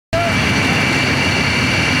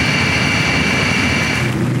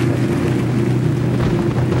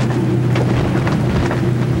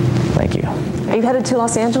you headed to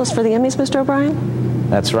Los Angeles for the Emmys, Mr. O'Brien?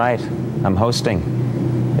 That's right. I'm hosting.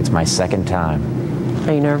 It's my second time.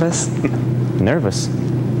 Are you nervous? Nervous?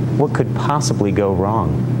 What could possibly go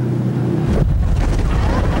wrong?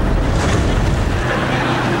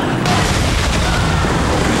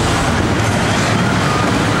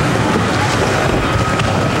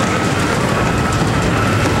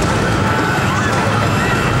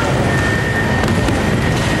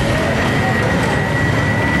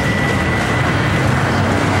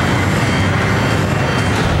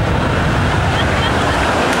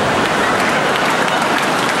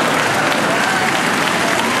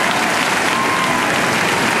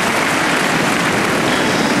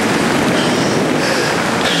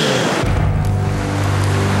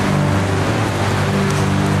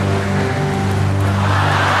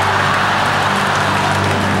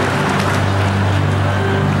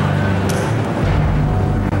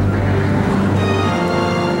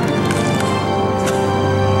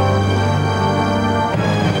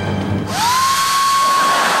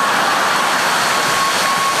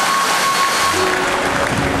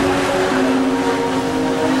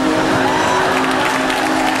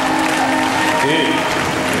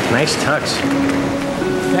 Nice touch.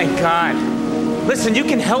 Thank God. Listen, you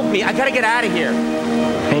can help me. I gotta get out of here.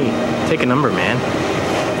 Hey, take a number, man.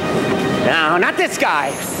 No, not this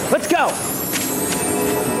guy. Let's go.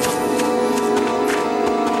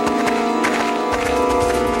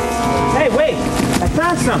 Hey, wait. I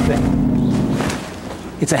found something.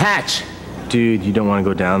 It's a hatch. Dude, you don't want to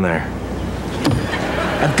go down there.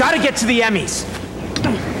 I've got to get to the Emmys.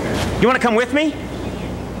 You want to come with me?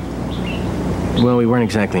 Well, we weren't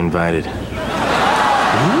exactly invited.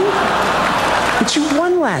 But you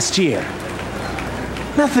won last year.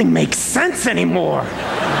 Nothing makes sense anymore.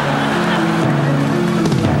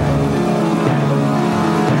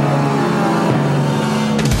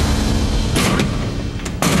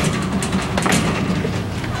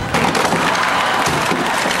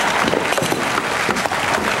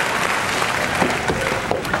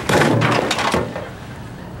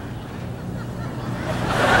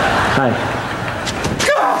 Hi.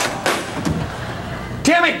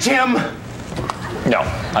 Damn it, Jim! No,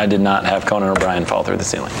 I did not have Conan O'Brien fall through the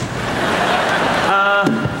ceiling.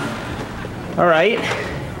 All right.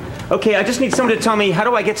 Okay, I just need someone to tell me, how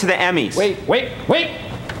do I get to the Emmys? Wait.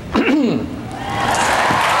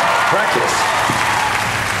 Practice.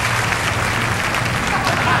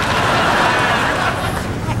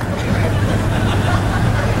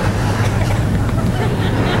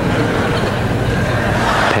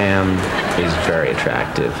 Pam is very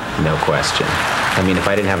attractive, no question. I mean, if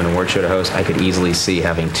I didn't have an award show to host, I could easily see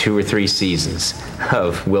having 2 or 3 seasons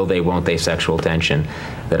of will they, won't they sexual tension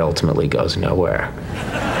that ultimately goes nowhere.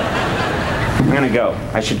 I'm gonna go.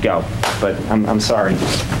 I should go, but I'm sorry.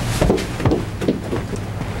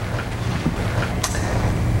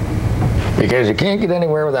 Because you can't get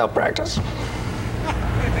anywhere without practice.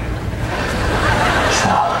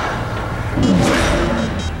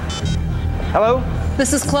 Hello?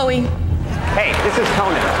 This is Chloe. Hey, this is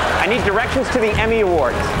Conan. I need directions to the Emmy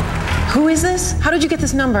Awards. Who is this? How did you get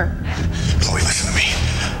this number? Chloe, listen to me.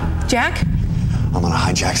 Jack? I'm on a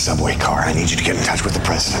hijacked subway car. I need you to get in touch with the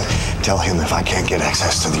president. Tell him if I can't get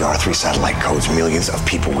access to the R3 satellite codes, millions of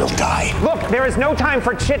people will die. Look, there is no time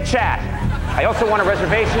for chit-chat. I also want a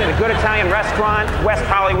reservation at a good Italian restaurant, West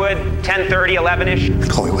Hollywood, 10:30, 11-ish.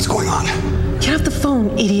 Chloe, what's going on? Get off the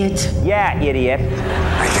phone, idiot. Yeah, idiot.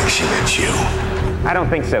 I think she meant you. I don't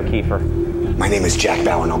think so, Kiefer. My name is Jack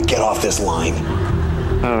Bauer. Now get off this line.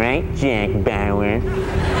 All right, Jack Bauer.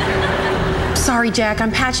 Sorry, Jack.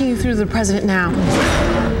 I'm patching you through to the president now.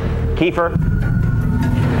 Kiefer.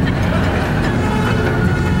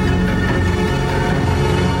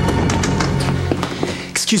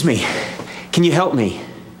 Excuse me. Can you help me?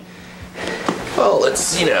 Well, let's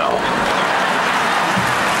see now.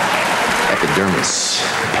 Epidermis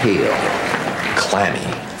pale, clammy.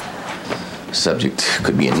 Subject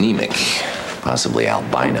could be anemic, possibly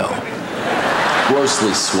albino.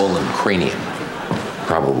 Grossly swollen cranium,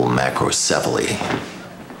 probable macrocephaly.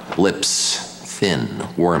 Lips thin,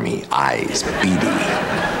 wormy, eyes beady.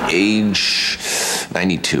 Age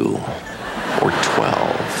 92 or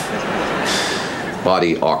 12.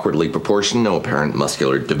 Body awkwardly proportioned, no apparent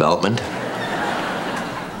muscular development.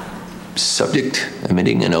 Subject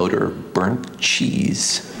emitting an odor of burnt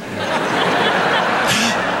cheese.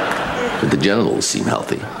 But the genitals seem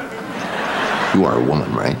healthy. You are a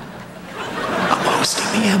woman, right? I'm hosting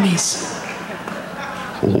the Emmys.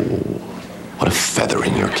 Oh, what a feather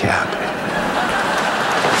in your cap.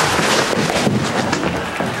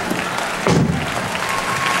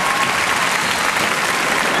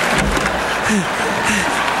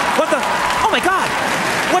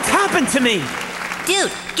 me.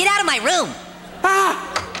 Dude, get out of my room. Ah!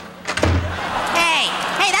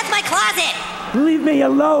 Hey, that's my closet. Leave me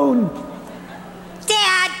alone.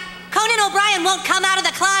 Dad, Conan O'Brien won't come out of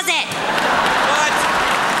the closet. What?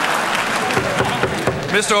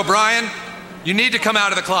 Mr. O'Brien, you need to come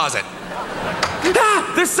out of the closet.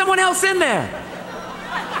 Ah! There's someone else in there.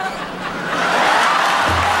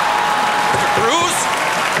 Bruce?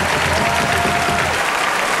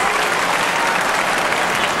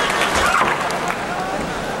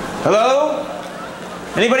 Hello?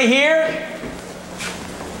 Anybody here?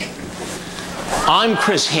 I'm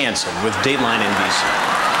Chris Hansen with Dateline NBC.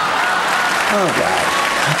 Oh,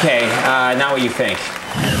 God. Okay, now what you think?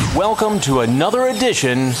 Welcome to another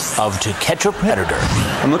edition of To Catch a Predator.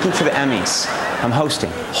 I'm looking for the Emmys. I'm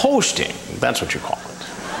hosting. Hosting, that's what you call it.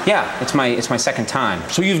 Yeah, it's my second time.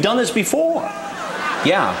 So you've done this before?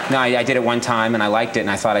 Yeah, no, I did it one time and I liked it and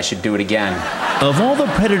I thought I should do it again. Of all the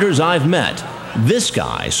predators I've met, this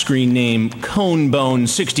guy, screen name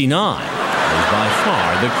Conebone69, is by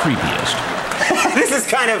far the creepiest. This is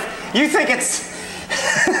kind of, you think it's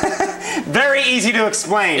very easy to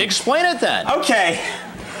explain. Explain it then. Okay.